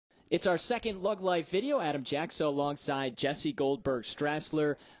It's our second Lug Life video. Adam Jaksa alongside Jesse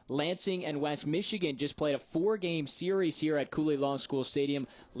Goldberg-Strassler. Lansing and West Michigan just played a 4-game series here at Cooley Law School Stadium.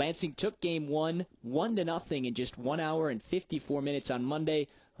 Lansing took game 1, 1-0 in just 1 hour and 54 minutes on Monday.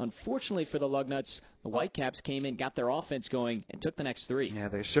 Unfortunately for the Lugnuts, the Whitecaps came in, got their offense going, and took the next 3. Yeah,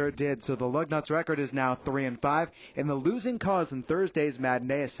 they sure did. So the Lugnuts record is now 3-5. In the losing cause in Thursday's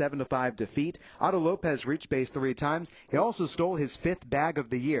matinee, a 7-5 defeat. Otto Lopez reached base 3 times. He also stole his 5th bag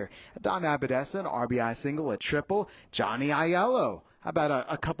of the year. Don Abadesa, an RBI single, a triple. Johnny Aiello. How about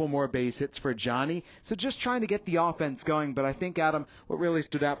a couple more base hits for Johnny? So just trying to get the offense going. But I think, Adam, what really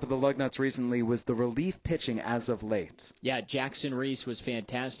stood out for the Lugnuts recently was the relief pitching as of late. Yeah, Jackson Reese was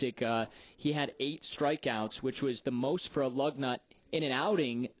fantastic. He had 8 strikeouts, which was the most for a Lugnut in an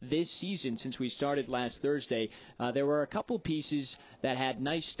outing this season since we started last Thursday. There were a couple pieces that had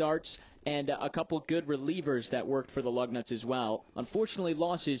nice starts and a couple good relievers that worked for the Lugnuts as well. Unfortunately,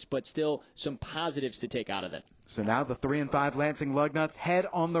 losses, but still some positives to take out of it. So now the 3-5 Lansing Lugnuts head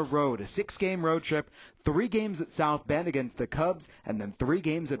on the road. A 6-game road trip, 3 games at South Bend against the Cubs, and then 3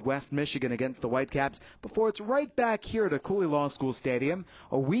 games at West Michigan against the Whitecaps before it's right back here to Cooley Law School Stadium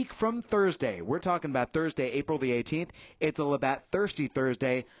a week from Thursday. We're talking about Thursday, April the 18th. It's a Labatt Thirsty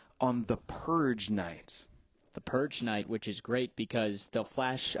Thursday on the Purge Night. The Purge Night, which is great because they'll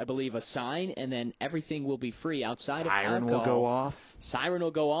flash, I believe, a sign, and then everything will be free outside of alcohol. Siren will go off. Siren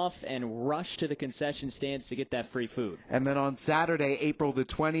will go off and rush to the concession stands to get that free food. And then on Saturday, April the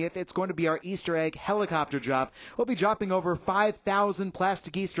 20th, it's going to be our Easter egg helicopter drop. We'll be dropping over 5,000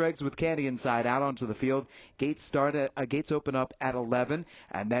 plastic Easter eggs with candy inside out onto the field. Gates open up at 11,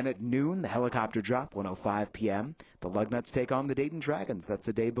 and then at noon, the helicopter drop, 1:05 p.m. The Lugnuts take on the Dayton Dragons. That's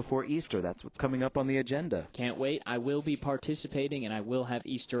the day before Easter. That's what's coming up on the agenda. Can't wait. I will be participating, and I will have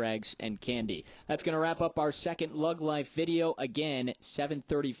Easter eggs and candy. That's going to wrap up our second Lug Life video. Again,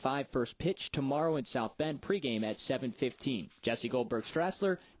 7:35 first pitch tomorrow in South Bend. Pregame at 7:15. Jesse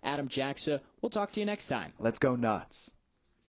Goldberg-Strassler, Adam Jaksa. We'll talk to you next time. Let's go Nuts.